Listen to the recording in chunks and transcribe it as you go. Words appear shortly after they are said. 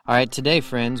All right, today,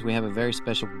 friends, we have a very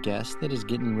special guest that is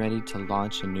getting ready to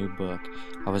launch a new book.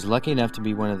 I was lucky enough to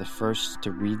be one of the first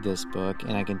to read this book,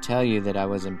 and I can tell you that I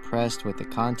was impressed with the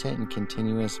content and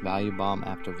continuous value bomb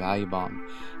after value bomb.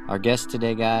 Our guest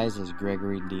today, guys, is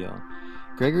Gregory Diehl.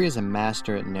 Gregory is a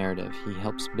master at narrative. He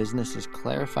helps businesses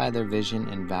clarify their vision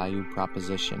and value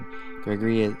proposition.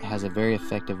 Gregory has a very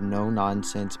effective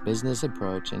no-nonsense business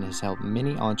approach and has helped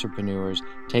many entrepreneurs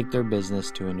take their business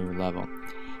to a new level.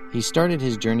 He started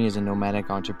his journey as a nomadic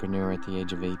entrepreneur at the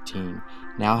age of 18.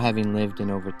 Now, having lived in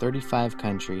over 35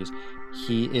 countries,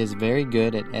 he is very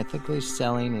good at ethically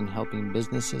selling and helping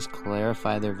businesses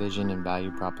clarify their vision and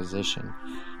value proposition.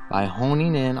 By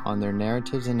honing in on their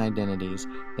narratives and identities,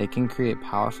 they can create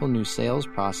powerful new sales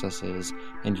processes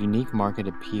and unique market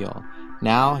appeal.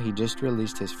 Now, he just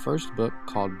released his first book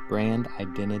called Brand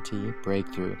Identity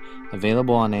Breakthrough,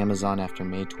 available on Amazon after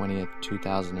May 20th,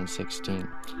 2016.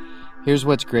 Here's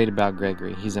what's great about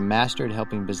Gregory. He's a master at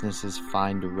helping businesses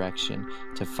find direction,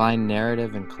 to find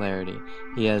narrative and clarity.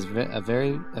 He has a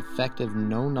very effective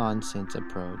no-nonsense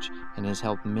approach and has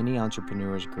helped many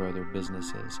entrepreneurs grow their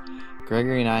businesses.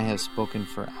 Gregory and I have spoken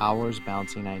for hours,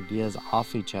 bouncing ideas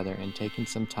off each other and taking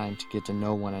some time to get to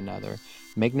know one another.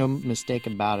 Make no mistake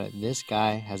about it, this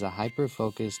guy has a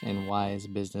hyper-focused and wise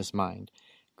business mind.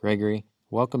 Gregory,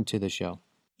 welcome to the show.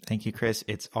 Thank you, Chris.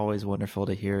 It's always wonderful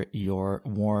to hear your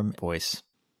warm voice.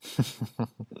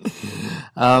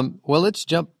 Well, let's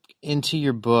jump into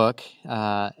your book.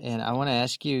 And I want to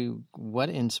ask you, what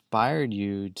inspired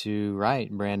you to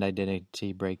write Brand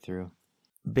Identity Breakthrough?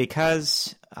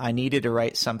 Because I needed to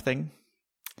write something,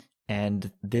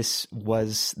 and this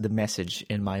was the message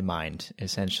in my mind,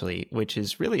 essentially, which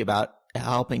is really about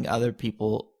helping other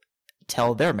people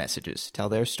tell their messages, tell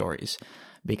their stories.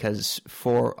 Because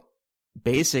for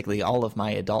basically all of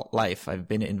my adult life, I've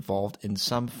been involved in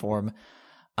some form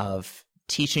of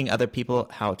teaching other people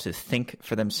how to think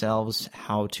for themselves,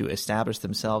 how to establish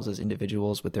themselves as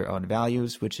individuals with their own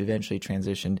values, which eventually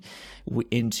transitioned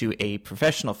into a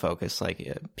professional focus,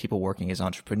 like people working as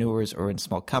entrepreneurs or in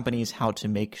small companies, how to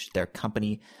make their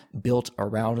company built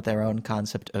around their own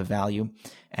concept of value.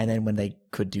 And then when they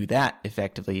could do that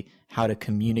effectively, how to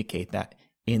communicate that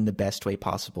in the best way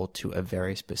possible to a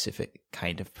very specific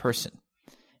kind of person.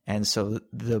 And so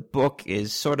the book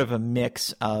is sort of a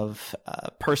mix of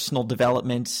personal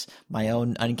development, my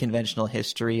own unconventional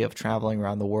history of traveling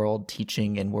around the world,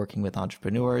 teaching and working with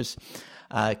entrepreneurs,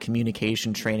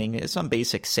 communication training, some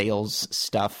basic sales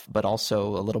stuff, but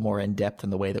also a little more in depth in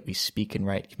the way that we speak and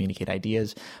write, communicate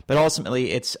ideas. But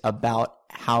ultimately, it's about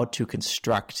how to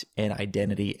construct an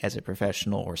identity as a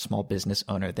professional or small business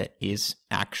owner that is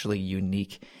actually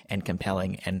unique and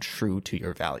compelling and true to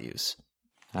your values.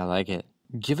 I like it.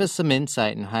 Give us some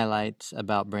insight and highlights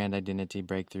about Brand Identity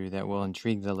Breakthrough that will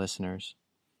intrigue the listeners.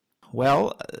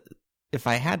 Well, if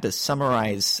I had to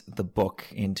summarize the book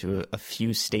into a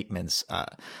few statements,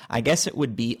 I guess it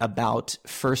would be about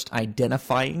first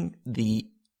identifying the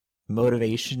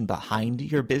motivation behind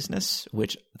your business,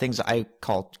 which things I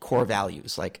call core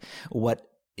values, like what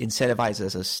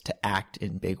incentivizes us to act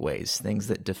in big ways, things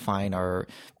that define our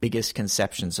biggest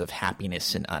conceptions of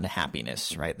happiness and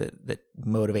unhappiness, right? That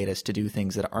motivate us to do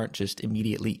things that aren't just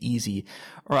immediately easy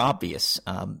or obvious.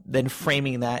 Then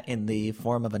framing that in the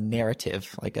form of a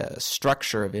narrative, like a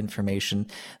structure of information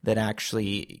that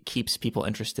actually keeps people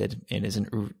interested and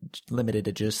isn't limited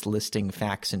to just listing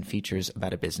facts and features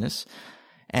about a business.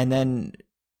 And then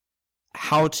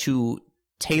how to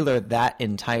tailor that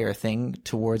entire thing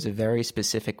towards a very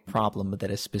specific problem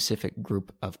that a specific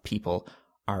group of people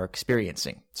are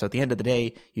experiencing. So at the end of the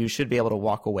day, you should be able to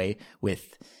walk away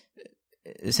with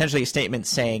essentially a statement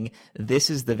saying, this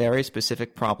is the very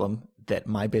specific problem that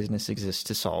my business exists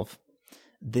to solve.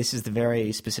 This is the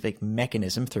very specific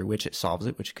mechanism through which it solves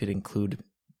it, which could include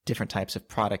different types of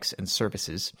products and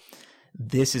services.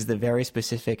 This is the very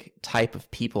specific type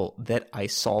of people that I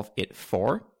solve it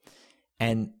for.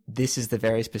 And this is the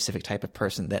very specific type of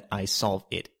person that I solve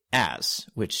it as,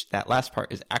 which that last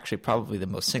part is actually probably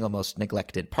the single most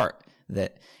neglected part,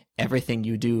 that everything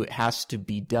you do has to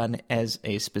be done as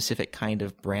a specific kind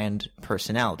of brand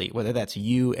personality, whether that's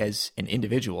you as an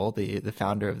individual, the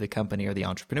founder of the company or the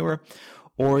entrepreneur,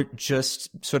 or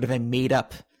just sort of a made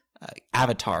up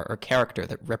avatar or character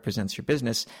that represents your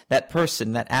business. That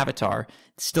person, that avatar,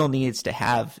 still needs to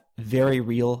have very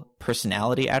real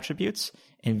personality attributes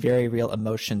and very real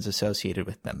emotions associated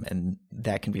with them. And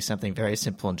that can be something very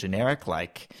simple and generic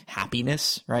like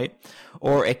happiness, right?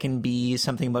 Or it can be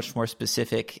something much more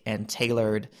specific and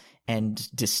tailored and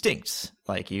distinct.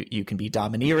 Like you can be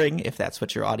domineering if that's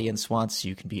what your audience wants.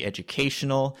 You can be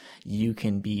educational. You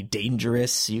can be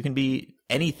dangerous. You can be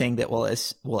anything that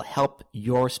will help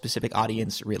your specific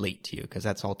audience relate to you, because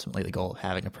that's ultimately the goal of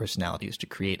having a personality, is to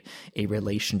create a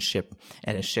relationship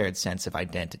and a shared sense of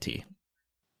identity.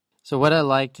 So what I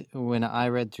liked when I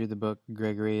read through the book,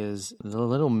 Gregory, is the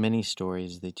little mini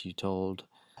stories that you told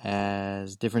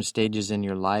as different stages in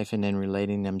your life, and then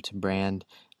relating them to brand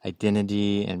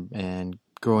identity and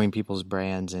growing people's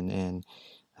brands, and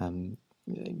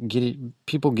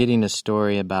people getting a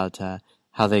story about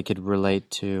how they could relate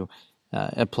to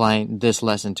applying this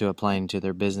lesson to applying to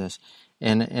their business.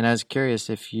 And I was curious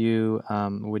if you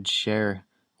would share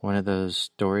one of those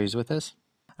stories with us.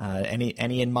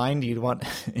 Any in mind you'd want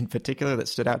in particular that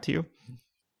stood out to you?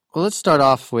 Well, let's start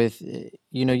off with,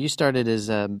 you started as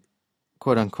a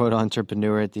quote-unquote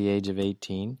entrepreneur at the age of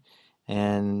 18.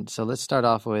 And so let's start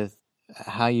off with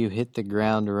how you hit the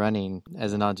ground running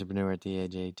as an entrepreneur at the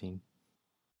age of 18.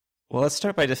 Well, let's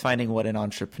start by defining what an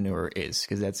entrepreneur is,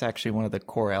 because that's actually one of the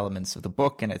core elements of the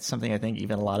book, and it's something I think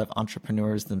even a lot of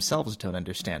entrepreneurs themselves don't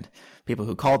understand. People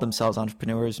who call themselves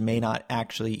entrepreneurs may not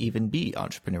actually even be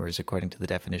entrepreneurs, according to the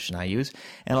definition I use,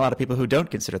 and a lot of people who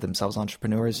don't consider themselves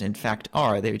entrepreneurs, in fact,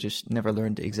 are. They just never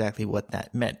learned exactly what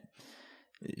that meant.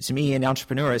 To me, an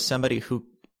entrepreneur is somebody who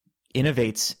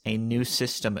innovates a new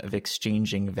system of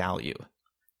exchanging value.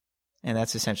 And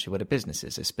that's essentially what a business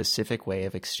is, a specific way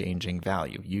of exchanging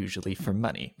value, usually for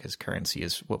money, because currency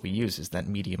is what we use as that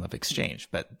medium of exchange.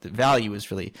 But the value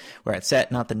is really where it's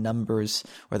at, not the numbers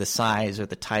or the size or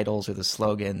the titles or the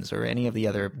slogans or any of the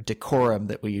other decorum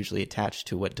that we usually attach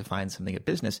to what defines something a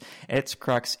business. At its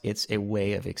crux, it's a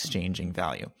way of exchanging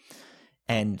value.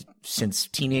 And since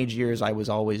teenage years, I was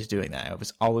always doing that. I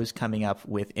was always coming up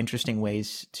with interesting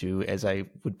ways to, as I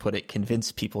would put it,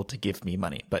 convince people to give me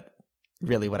money. But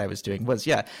really what I was doing was,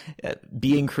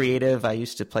 being creative. I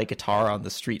used to play guitar on the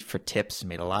street for tips and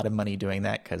made a lot of money doing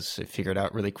that, because I figured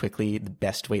out really quickly the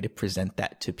best way to present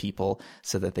that to people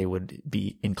so that they would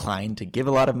be inclined to give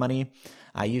a lot of money.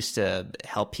 I used to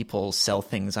help people sell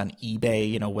things on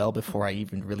eBay, well before I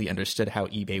even really understood how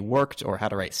eBay worked or how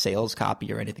to write sales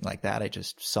copy or anything like that. I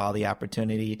just saw the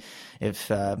opportunity.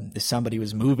 If somebody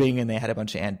was moving and they had a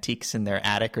bunch of antiques in their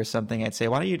attic or something, I'd say,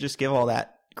 why don't you just give all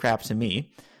that crap to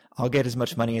me? I'll get as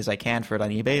much money as I can for it on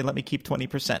eBay and let me keep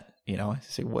 20%.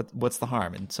 Say what's the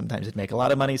harm? And sometimes it'd make a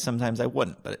lot of money, sometimes I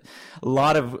wouldn't. But a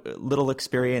lot of little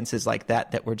experiences like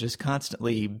that were just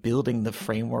constantly building the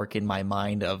framework in my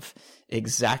mind of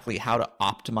exactly how to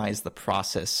optimize the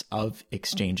process of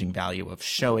exchanging value, of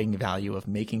showing value, of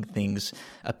making things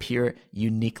appear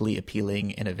uniquely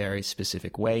appealing in a very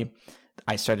specific way.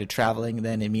 I started traveling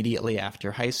then immediately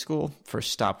after high school.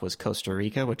 First stop was Costa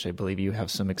Rica, which I believe you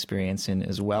have some experience in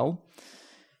as well.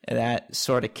 And that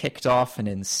sort of kicked off an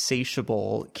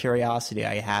insatiable curiosity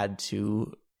I had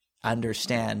to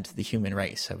understand the human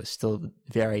race. I was still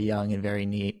very young and very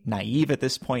naive at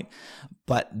this point,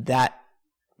 but that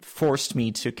forced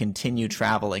me to continue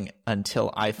traveling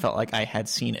until I felt like I had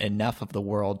seen enough of the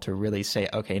world to really say,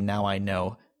 okay, now I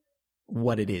know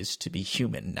what it is to be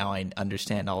human. Now I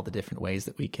understand all the different ways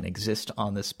that we can exist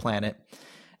on this planet.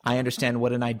 I understand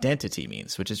what an identity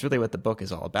means, which is really what the book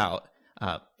is all about.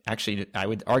 Actually, I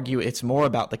would argue it's more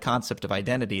about the concept of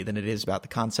identity than it is about the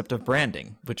concept of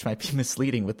branding, which might be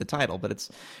misleading with the title, but it's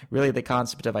really the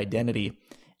concept of identity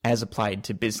as applied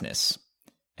to business.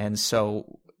 And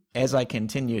so as I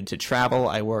continued to travel,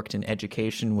 I worked in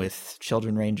education with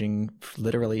children ranging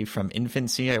literally from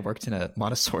infancy. I worked in a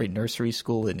Montessori nursery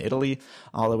school in Italy,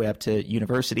 all the way up to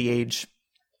university age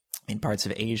in parts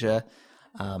of Asia.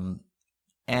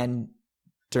 And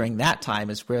during that time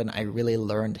is when I really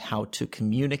learned how to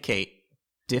communicate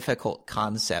difficult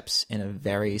concepts in a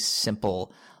very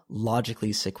simple,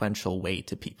 logically sequential way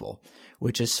to people,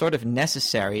 which is sort of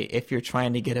necessary if you're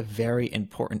trying to get a very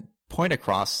important point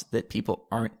across that people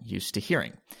aren't used to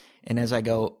hearing. And as I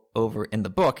go over in the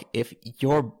book, if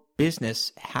your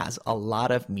business has a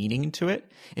lot of meaning to it,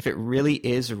 if it really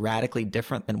is radically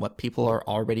different than what people are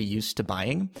already used to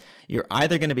buying, you're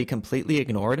either going to be completely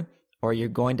ignored or you're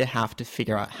going to have to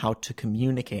figure out how to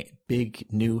communicate big,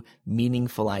 new,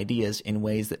 meaningful ideas in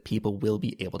ways that people will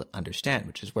be able to understand,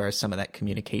 which is where some of that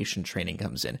communication training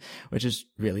comes in, which is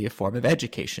really a form of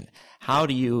education. How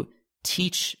do you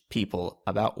teach people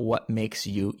about what makes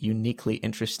you uniquely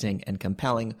interesting and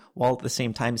compelling, while at the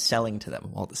same time selling to them,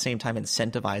 while at the same time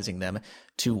incentivizing them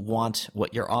to want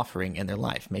what you're offering in their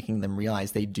life, making them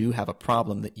realize they do have a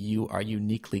problem that you are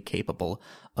uniquely capable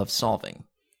of solving.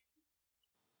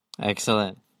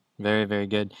 Excellent. Very, very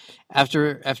good.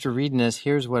 After reading this,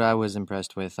 here's what I was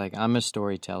impressed with. Like, I'm a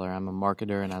storyteller, I'm a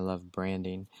marketer, and I love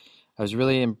branding. I was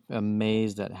really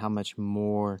amazed at how much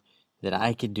more that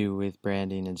I could do with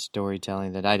branding and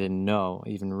storytelling that I didn't know,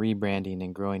 even rebranding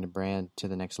and growing a brand to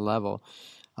the next level.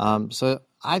 So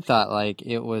I thought like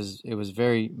it was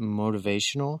very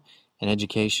motivational and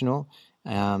educational,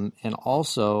 and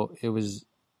also it was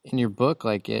in your book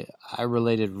I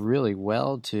related really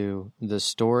well to the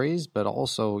stories, but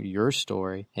also your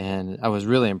story, and I was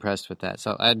really impressed with that.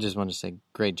 So I just want to say,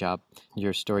 great job.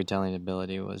 Your storytelling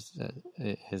ability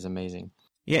is amazing.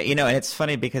 Yeah, and it's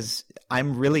funny because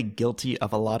I'm really guilty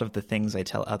of a lot of the things I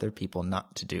tell other people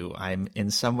not to do. I'm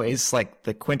in some ways like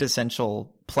the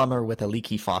quintessential plumber with a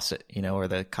leaky faucet, or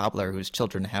the cobbler whose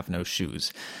children have no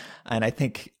shoes. And I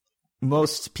think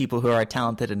most people who are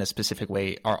talented in a specific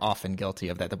way are often guilty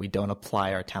of that we don't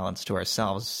apply our talents to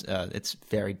ourselves. It's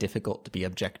very difficult to be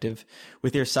objective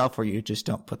with yourself, where you just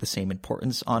don't put the same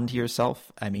importance onto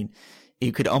yourself. I mean,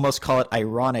 you could almost call it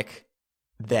ironic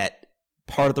that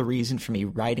part of the reason for me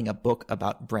writing a book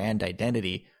about brand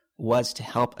identity was to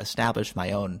help establish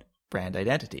my own brand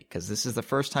identity, because this is the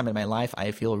first time in my life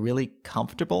I feel really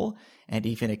comfortable and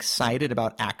even excited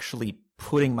about actually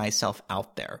putting myself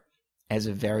out there as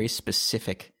a very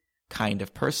specific kind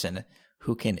of person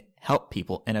who can help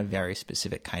people in a very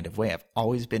specific kind of way. I've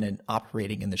always been an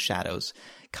operating in the shadows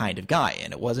kind of guy,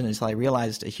 and it wasn't until I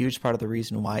realized a huge part of the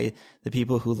reason why the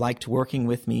people who liked working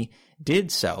with me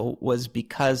did so was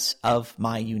because of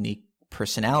my unique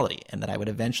personality, and that I would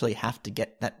eventually have to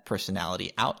get that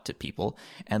personality out to people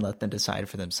and let them decide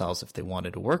for themselves if they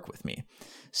wanted to work with me.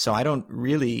 So I don't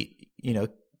really,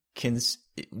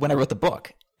 when I wrote the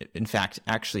book, in fact,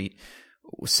 actually,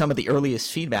 some of the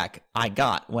earliest feedback I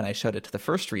got when I showed it to the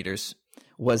first readers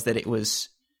was that it was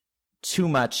too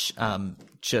much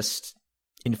just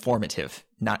informative,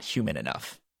 not human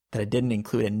enough, that it didn't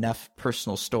include enough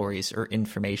personal stories or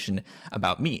information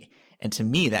about me. And to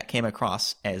me, that came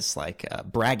across as like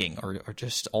bragging or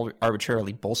just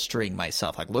arbitrarily bolstering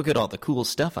myself. Like, look at all the cool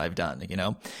stuff I've done,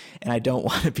 And I don't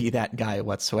want to be that guy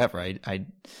whatsoever. I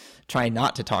try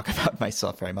not to talk about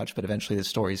myself very much, but eventually the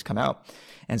stories come out.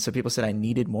 And so people said I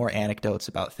needed more anecdotes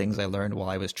about things I learned while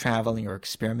I was traveling or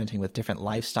experimenting with different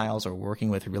lifestyles or working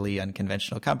with really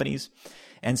unconventional companies.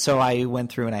 And so I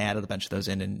went through and I added a bunch of those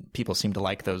in, and people seemed to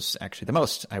like those actually the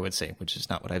most, I would say, which is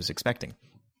not what I was expecting.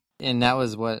 And that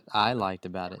was what I liked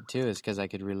about it too, is because I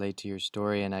could relate to your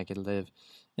story and I could live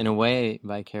in a way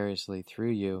vicariously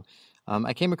through you.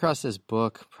 I came across this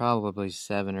book probably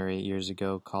 7 or 8 years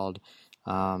ago called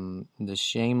The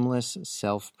Shameless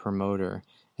Self-Promoter.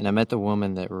 And I met the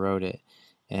woman that wrote it,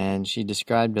 and she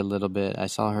described a little bit. I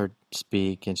saw her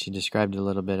speak, and she described a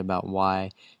little bit about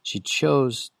why she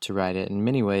chose to write it. In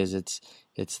many ways, it's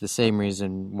the same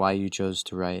reason why you chose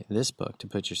to write this book, to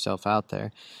put yourself out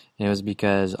there. And it was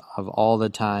because of all the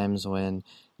times when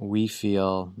we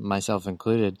feel, myself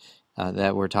included,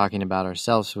 that we're talking about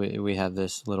ourselves. We have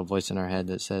this little voice in our head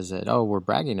that says that, oh, we're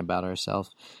bragging about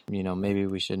ourselves. Maybe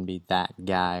we shouldn't be that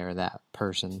guy or that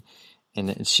person. In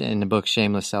the book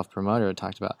Shameless Self-Promoter, it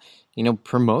talked about,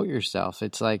 promote yourself.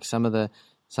 It's like some of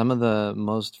the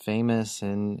most famous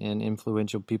and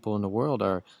influential people in the world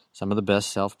are some of the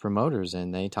best self-promoters,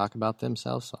 and they talk about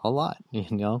themselves a lot,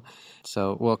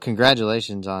 So, well,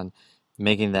 congratulations on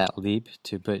making that leap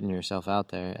to putting yourself out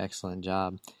there. Excellent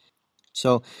job.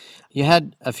 So you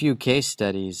had a few case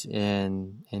studies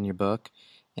in your book,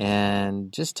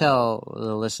 and just tell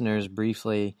the listeners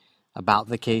briefly about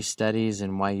the case studies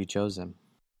and why you chose them.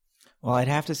 Well, I'd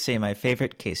have to say my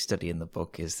favorite case study in the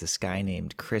book is this guy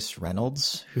named Chris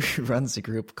Reynolds, who runs a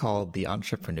group called the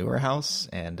Entrepreneur House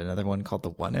and another one called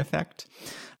the One Effect.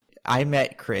 I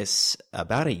met Chris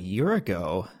about a year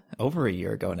ago, over a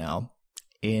year ago now,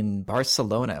 in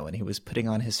Barcelona when he was putting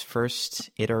on his first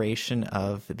iteration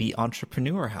of the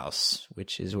Entrepreneur House,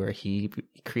 which is where he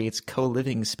creates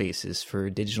co-living spaces for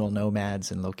digital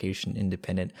nomads and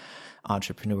location-independent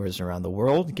entrepreneurs around the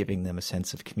world, giving them a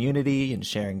sense of community and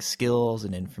sharing skills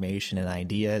and information and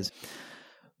ideas.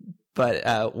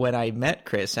 But when I met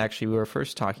Chris, actually, we were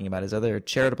first talking about his other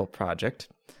charitable project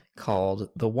called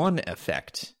The One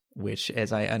Effect, which,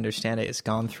 as I understand it, has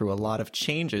gone through a lot of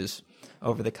changes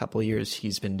over the couple of years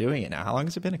he's been doing it now. How long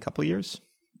has it been? A couple of years?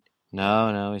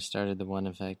 No, we started the One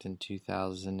Effect in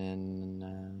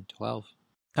 2012.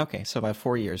 Okay, so about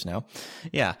 4 years now.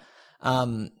 Yeah.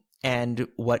 And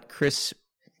what Chris,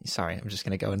 sorry, I'm just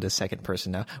going to go into second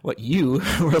person now. What you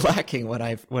were lacking when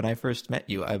I first met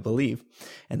you, I believe,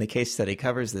 and the case study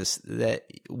covers this, that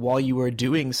while you were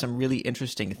doing some really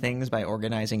interesting things by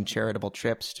organizing charitable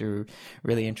trips to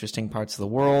really interesting parts of the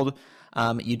world,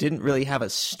 you didn't really have a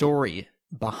story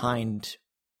behind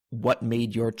what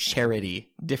made your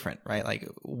charity different, right? Like,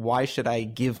 why should I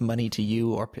give money to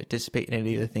you or participate in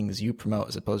any of the things you promote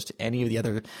as opposed to any of the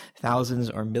other thousands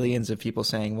or millions of people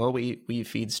saying, well, we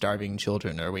feed starving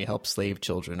children, or we help slave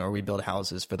children, or we build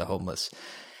houses for the homeless.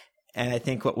 And I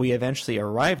think what we eventually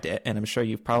arrived at, and I'm sure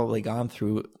you've probably gone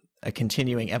through a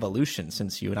continuing evolution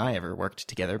since you and I ever worked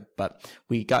together, but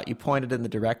we got you pointed in the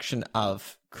direction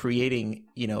of creating,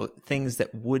 things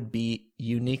that would be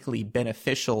uniquely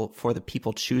beneficial for the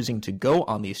people choosing to go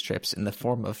on these trips in the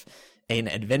form of an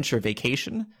adventure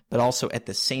vacation, but also at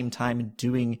the same time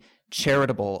doing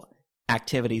charitable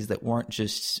activities that weren't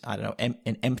just, an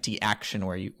empty action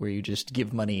where you just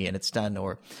give money and it's done,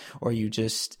 or you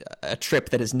just a trip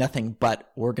that is nothing but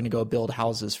we're going to go build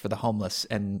houses for the homeless,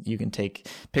 and you can take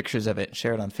pictures of it,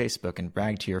 share it on Facebook, and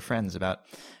brag to your friends about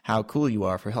how cool you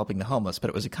are for helping the homeless. But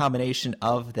it was a combination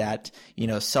of that,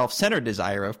 self-centered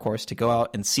desire, of course, to go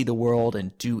out and see the world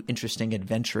and do interesting,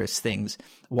 adventurous things,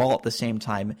 while at the same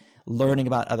time learning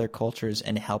about other cultures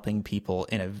and helping people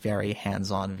in a very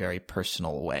hands-on, very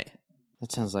personal way.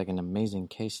 That sounds like an amazing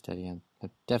case study. I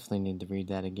definitely need to read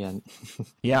that again.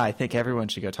 Yeah, I think everyone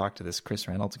should go talk to this Chris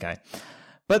Reynolds guy.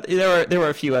 But there were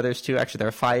a few others too. Actually, there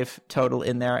are 5 total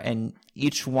in there, and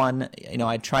each one,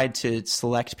 I tried to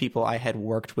select people I had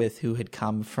worked with who had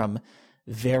come from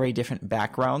very different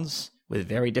backgrounds with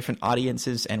very different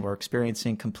audiences and were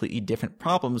experiencing completely different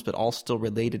problems, but all still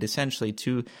related essentially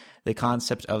to the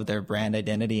concept of their brand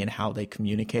identity and how they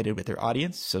communicated with their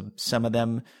audience. So some of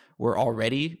them were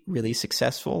already really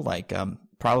successful. Like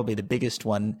probably the biggest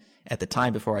one at the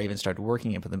time before I even started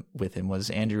working with him was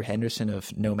Andrew Henderson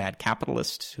of Nomad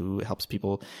Capitalist, who helps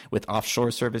people with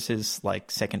offshore services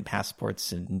like second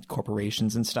passports and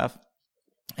corporations and stuff.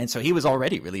 And so he was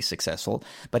already really successful,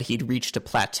 but he'd reached a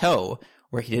plateau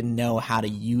where he didn't know how to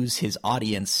use his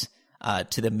audience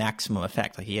to the maximum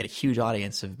effect. Like, he had a huge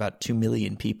audience of about 2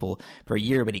 million people per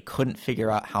year, but he couldn't figure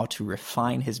out how to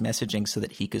refine his messaging so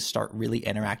that he could start really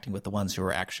interacting with the ones who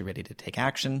were actually ready to take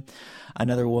action.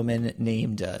 Another woman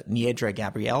named Niedra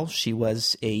Gabrielle, she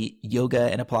was a yoga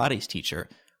and a Pilates teacher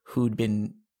who'd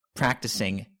been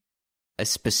practicing a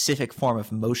specific form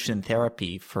of motion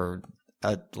therapy for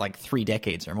like 3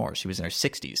 decades or more. She was in her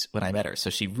 60s when I met her.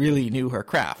 So she really knew her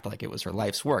craft, like it was her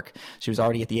life's work. She was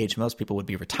already at the age most people would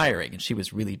be retiring, and she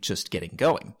was really just getting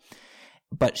going.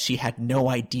 But she had no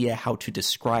idea how to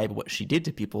describe what she did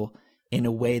to people in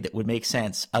a way that would make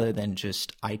sense other than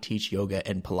just, I teach yoga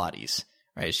and Pilates.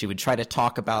 Right? She would try to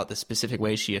talk about the specific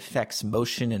ways she affects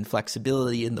motion and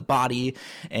flexibility in the body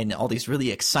and all these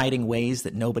really exciting ways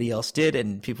that nobody else did,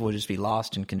 and people would just be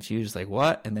lost and confused, like,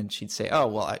 what? And then she'd say, oh,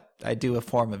 well, I do a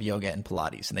form of yoga and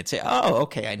Pilates. And they'd say, oh,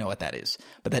 okay, I know what that is.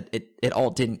 But that it all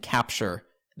didn't capture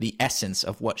the essence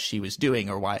of what she was doing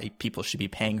or why people should be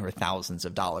paying her thousands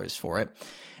of dollars for it.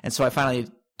 And so I finally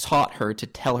taught her to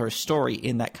tell her story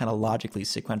in that kind of logically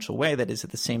sequential way that is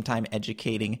at the same time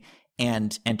educating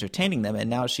and entertaining them. And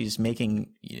now she's making,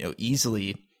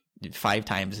 easily 5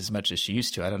 times as much as she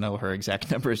used to. I don't know her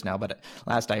exact numbers now, but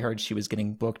last I heard she was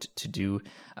getting booked to do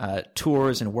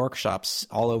tours and workshops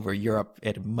all over Europe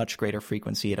at a much greater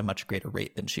frequency, at a much greater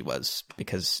rate than she was,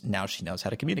 because now she knows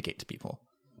how to communicate to people.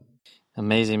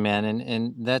 Amazing, man.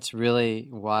 And that's really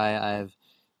why I've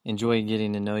enjoyed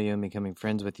getting to know you and becoming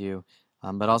friends with you,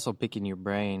 but also picking your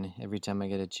brain. Every time I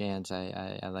get a chance,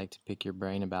 I like to pick your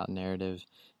brain about narrative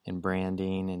and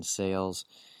branding and sales,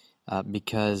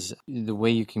 because the way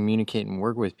you communicate and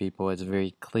work with people, it's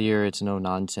very clear, it's no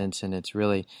nonsense, and it's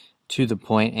really to the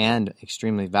point and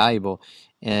extremely valuable.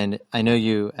 And I know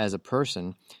you as a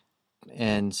person,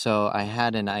 and so I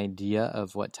had an idea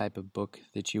of what type of book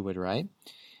that you would write.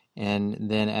 And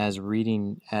then as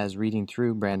reading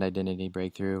through Brand Identity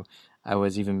Breakthrough, I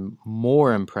was even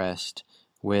more impressed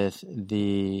with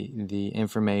the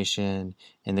information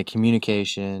and the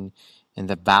communication and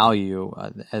the value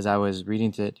as I was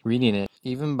reading it.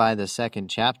 Even by the second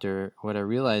chapter, what I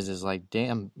realized is like,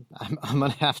 damn, I'm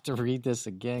going to have to read this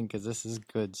again because this is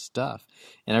good stuff.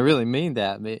 And I really mean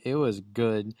that. It was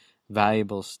good,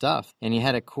 valuable stuff. And he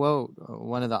had a quote.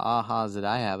 One of the ahas that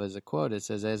I have is a quote. It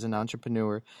says, as an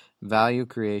entrepreneur, value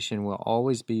creation will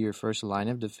always be your first line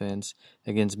of defense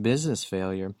against business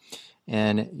failure.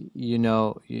 And,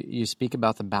 you speak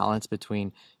about the balance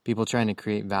between people trying to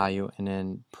create value and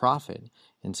then profit.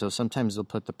 And so sometimes they'll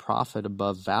put the profit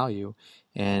above value.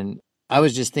 And I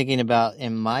was just thinking about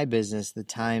in my business, the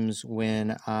times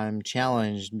when I'm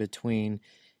challenged between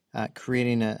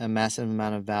creating a massive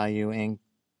amount of value and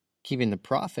keeping the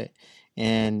profit.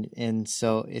 And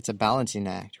so it's a balancing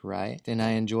act, right? And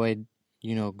I enjoyed,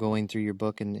 going through your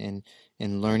book and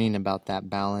and learning about that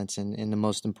balance. And the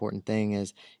most important thing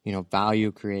is,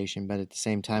 value creation. But at the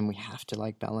same time, we have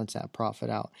to balance that profit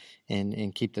out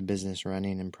and keep the business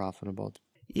running and profitable.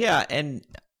 Yeah, and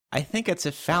I think it's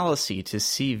a fallacy to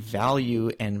see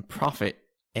value and profit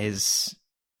as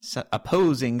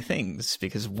opposing things,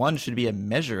 because one should be a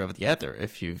measure of the other.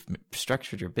 If you've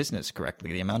structured your business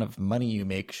correctly, the amount of money you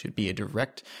make should be a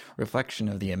direct reflection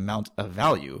of the amount of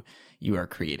value you are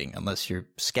creating, unless you're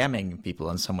scamming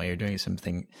people in some way or doing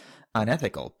something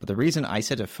unethical. But the reason I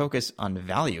said to focus on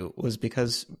value was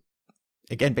because,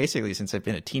 again, basically since I've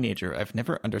been a teenager, I've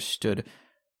never understood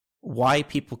why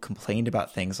people complained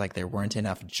about things like there weren't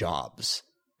enough jobs.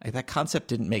 That concept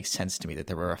didn't make sense to me, that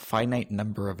there were a finite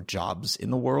number of jobs in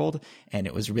the world, and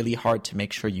it was really hard to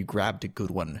make sure you grabbed a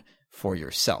good one for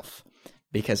yourself,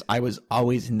 because I was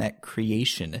always in that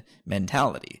creation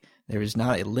mentality. There is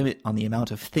not a limit on the amount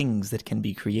of things that can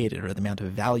be created or the amount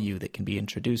of value that can be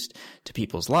introduced to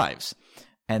people's lives.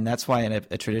 And that's why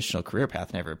a traditional career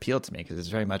path never appealed to me, because it's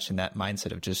very much in that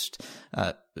mindset of just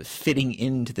fitting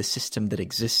into the system that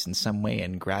exists in some way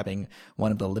and grabbing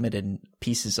one of the limited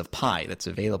pieces of pie that's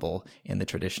available in the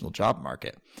traditional job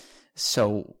market.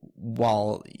 So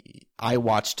while I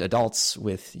watched adults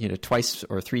with, twice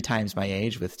or three times my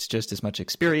age with just as much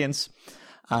experience,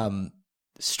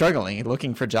 struggling,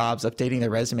 looking for jobs, updating their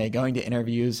resume, going to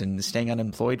interviews, and staying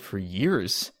unemployed for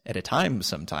years at a time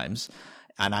sometimes,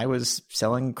 and I was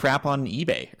selling crap on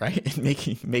eBay, right?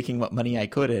 And making what money I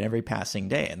could at every passing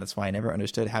day. And that's why I never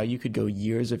understood how you could go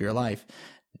years of your life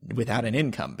without an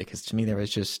income, because to me, there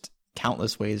was just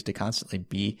countless ways to constantly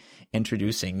be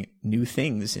introducing new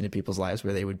things into people's lives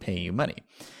where they would pay you money.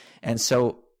 And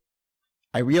so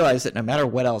I realized that no matter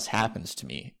what else happens to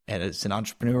me as an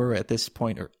entrepreneur at this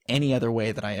point, or any other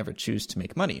way that I ever choose to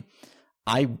make money,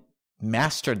 I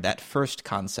mastered that first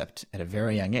concept at a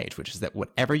very young age, which is that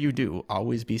whatever you do,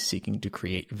 always be seeking to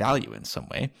create value in some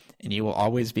way, and you will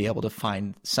always be able to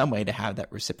find some way to have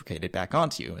that reciprocated back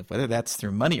onto you, whether that's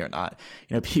through money or not.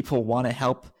 People want to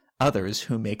help others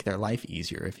who make their life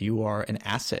easier. If you are an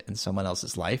asset in someone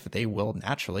else's life, they will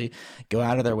naturally go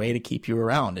out of their way to keep you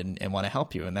around and want to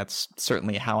help you. And that's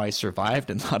certainly how I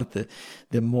survived in a lot of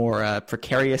the more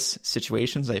precarious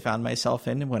situations I found myself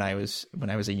in when I was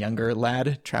a younger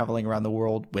lad, traveling around the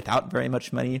world without very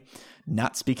much money,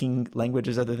 not speaking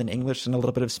languages other than English and a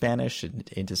little bit of Spanish, and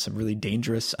into some really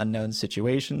dangerous, unknown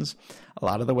situations. A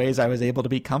lot of the ways I was able to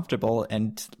be comfortable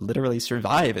and literally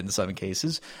survive in some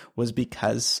cases was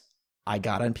because I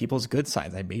got on people's good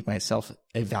sides. I made myself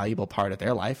a valuable part of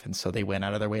their life, and so they went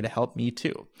out of their way to help me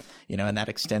too. And that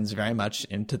extends very much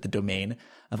into the domain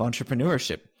of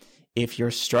entrepreneurship. If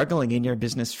you're struggling in your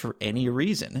business for any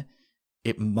reason,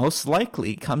 it most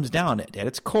likely comes down at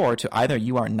its core to either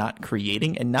you are not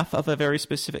creating enough of a very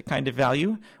specific kind of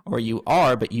value, or you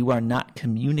are, but you are not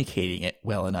communicating it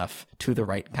well enough to the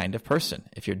right kind of person.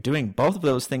 If you're doing both of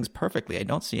those things perfectly, I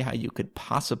don't see how you could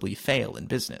possibly fail in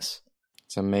business.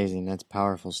 It's amazing. That's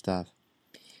powerful stuff.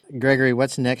 Gregory,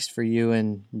 what's next for you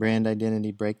in Brand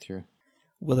Identity Breakthrough?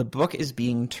 Well, the book is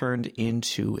being turned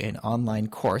into an online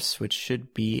course, which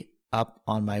should be up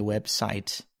on my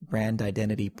website,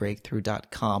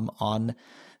 brandidentitybreakthrough.com, on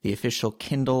the official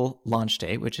Kindle launch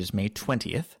day, which is May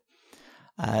 20th.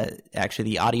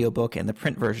 Actually, the audiobook and the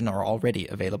print version are already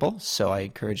available, so I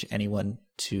encourage anyone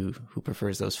who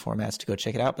prefers those formats to go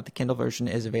check it out. But the Kindle version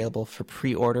is available for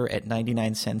pre-order at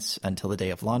 99 cents until the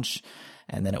day of launch,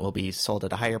 and then it will be sold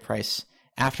at a higher price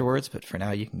afterwards. But for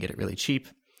now, you can get it really cheap.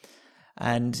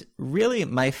 And really,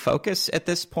 my focus at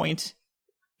this point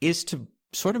is to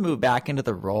sort of move back into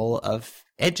the role of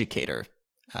educator.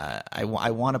 I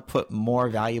want to put more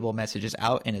valuable messages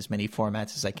out in as many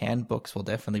formats as I can. Books will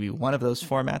definitely be one of those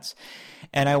formats.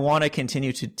 And I want to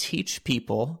continue to teach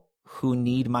people who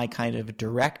need my kind of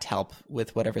direct help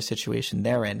with whatever situation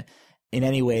they're in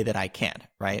any way that I can,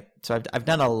 right? So I've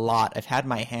done a lot. I've had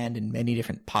my hand in many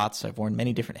different pots. I've worn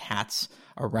many different hats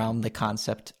around the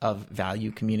concept of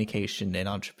value communication and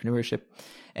entrepreneurship.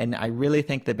 And I really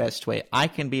think the best way I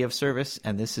can be of service,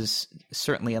 and this is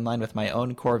certainly in line with my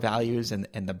own core values and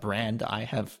the brand I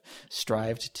have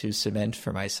strived to cement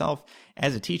for myself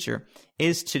as a teacher,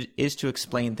 is to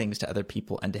explain things to other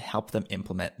people and to help them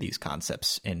implement these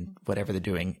concepts in whatever they're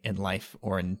doing in life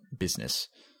or in business.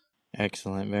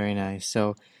 Excellent. Very nice.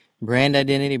 So Brand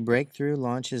Identity Breakthrough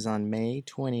launches on May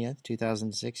 20th,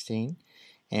 2016,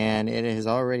 and it has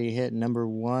already hit number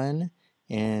 1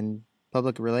 in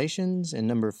public relations and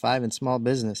number 5 in small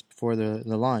business before the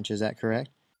launch. Is that correct?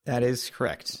 That is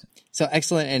correct. So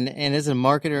excellent. And as a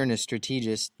marketer and a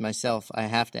strategist myself, I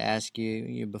have to ask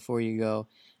you before you go,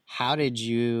 how did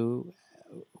you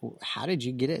how did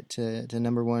you get it to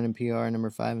number one in PR, number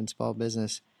 5 in small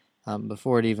business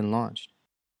before it even launched?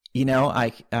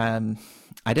 I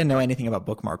didn't know anything about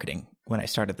book marketing when I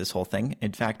started this whole thing.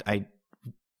 In fact, I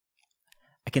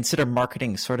consider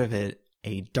marketing sort of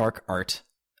a dark art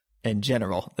in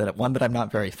general, one that I'm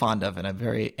not very fond of, and I'm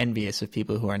very envious of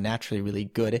people who are naturally really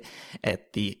good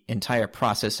at the entire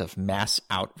process of mass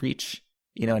outreach,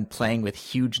 and playing with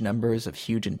huge numbers of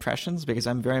huge impressions, because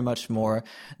I'm very much more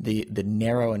the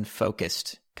narrow and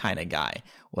focused kind of guy.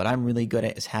 What I'm really good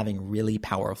at is having really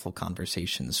powerful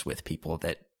conversations with people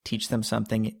that teach them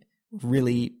something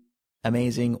really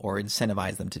amazing or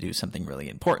incentivize them to do something really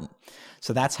important.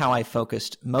 So that's how I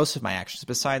focused most of my actions,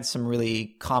 besides some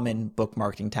really common book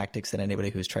marketing tactics that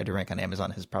anybody who's tried to rank on Amazon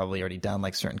has probably already done,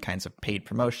 like certain kinds of paid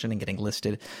promotion and getting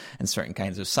listed in certain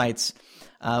kinds of sites.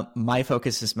 My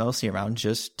focus is mostly around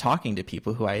just talking to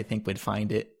people who I think would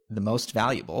find it the most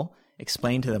valuable,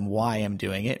 explain to them why I'm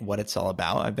doing it, what it's all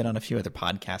about. I've been on a few other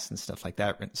podcasts and stuff like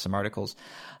that, written some articles.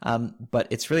 But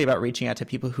it's really about reaching out to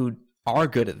people who are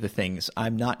good at the things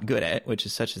I'm not good at, which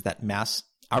is such as that mass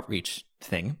outreach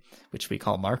thing, which we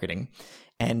call marketing,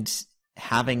 and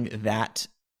having that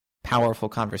powerful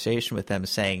conversation with them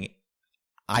saying,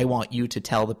 I want you to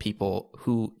tell the people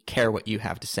who care what you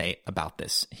have to say about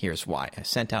this. Here's why. I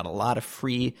sent out a lot of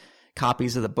free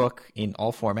copies of the book in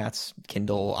all formats,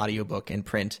 Kindle, audiobook, and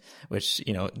print, which,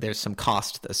 there's some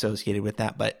cost associated with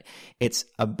that, but it's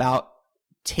about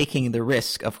taking the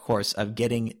risk, of course, of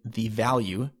getting the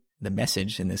value, the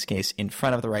message in this case, in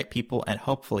front of the right people, and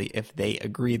hopefully, if they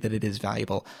agree that it is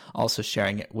valuable, also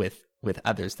sharing it with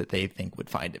others that they think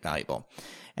would find it valuable.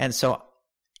 And so,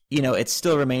 it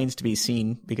still remains to be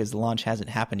seen, because the launch hasn't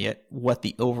happened yet, what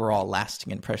the overall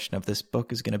lasting impression of this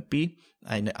book is going to be.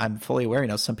 I'm fully aware,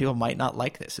 some people might not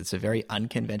like this. It's a very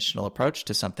unconventional approach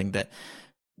to something that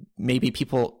maybe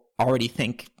people already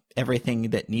think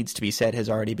everything that needs to be said has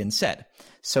already been said.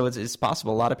 So it's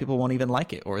possible a lot of people won't even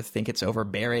like it, or think it's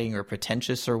overbearing or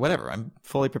pretentious or whatever. I'm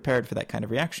fully prepared for that kind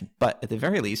of reaction. But at the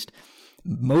very least,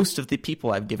 most of the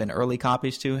people I've given early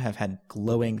copies to have had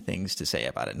glowing things to say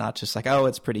about it. Not just like, oh,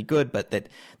 it's pretty good, but that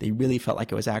they really felt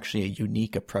like it was actually a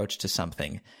unique approach to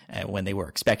something when they were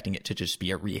expecting it to just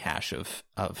be a rehash of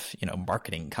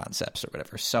marketing concepts or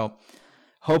whatever. So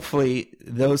hopefully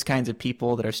those kinds of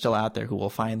people that are still out there who will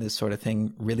find this sort of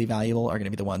thing really valuable are going to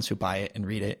be the ones who buy it and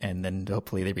read it. And then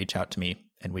hopefully they reach out to me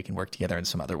and we can work together in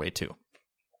some other way too.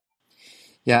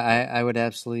 Yeah, I would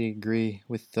absolutely agree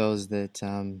with those that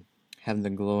have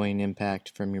the glowing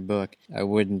impact from your book. I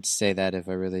wouldn't say that if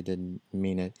I really didn't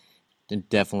mean it. I'd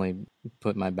definitely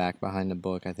put my back behind the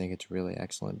book. I think it's really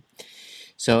excellent.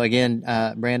 So again,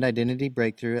 Brand Identity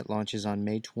Breakthrough, it launches on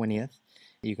May 20th.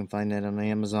 You can find that on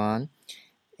Amazon.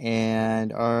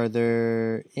 And are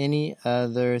there any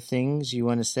other things you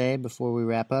want to say before we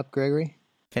wrap up, Gregory?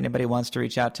 If anybody wants to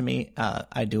reach out to me,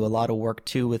 I do a lot of work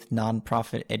too with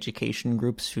nonprofit education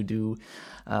groups who do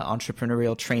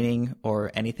entrepreneurial training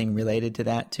or anything related to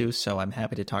that too. So I'm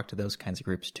happy to talk to those kinds of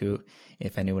groups too.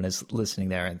 If anyone is listening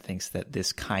there and thinks that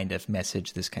this kind of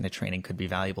message, this kind of training could be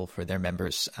valuable for their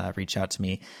members, reach out to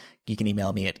me. You can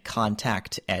email me at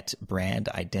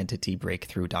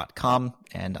contact@brandidentitybreakthrough.com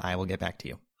and I will get back to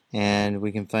you. And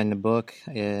we can find the book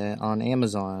on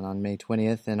Amazon on May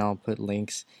 20th, and I'll put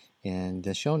links in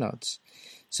the show notes.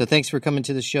 So thanks for coming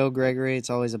to the show, Gregory. It's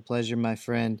always a pleasure, my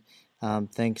friend.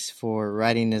 Thanks for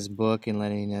writing this book and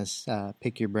letting us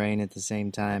pick your brain at the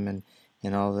same time, and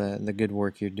all the good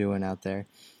work you're doing out there.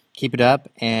 Keep it up,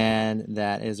 and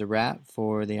that is a wrap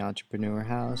for the Entrepreneur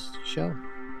House show.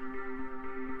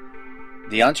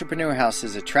 The Entrepreneur House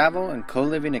is a travel and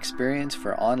co-living experience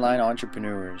for online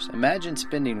entrepreneurs. Imagine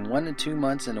spending 1 to 2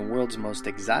 months in the world's most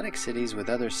exotic cities with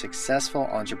other successful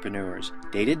entrepreneurs.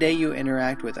 Day to day, you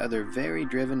interact with other very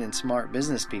driven and smart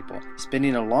business people.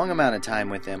 Spending a long amount of time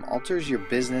with them alters your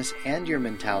business and your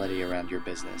mentality around your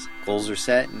business. Goals are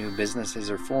set, new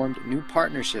businesses are formed, new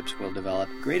partnerships will develop,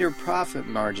 greater profit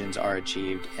margins are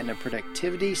achieved, and the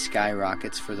productivity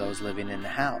skyrockets for those living in the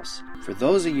house. For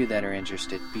those of you that are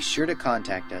interested, be sure to contact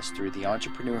us through the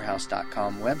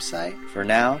entrepreneurhouse.com website. For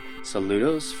now,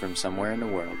 saludos from somewhere in the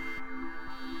world.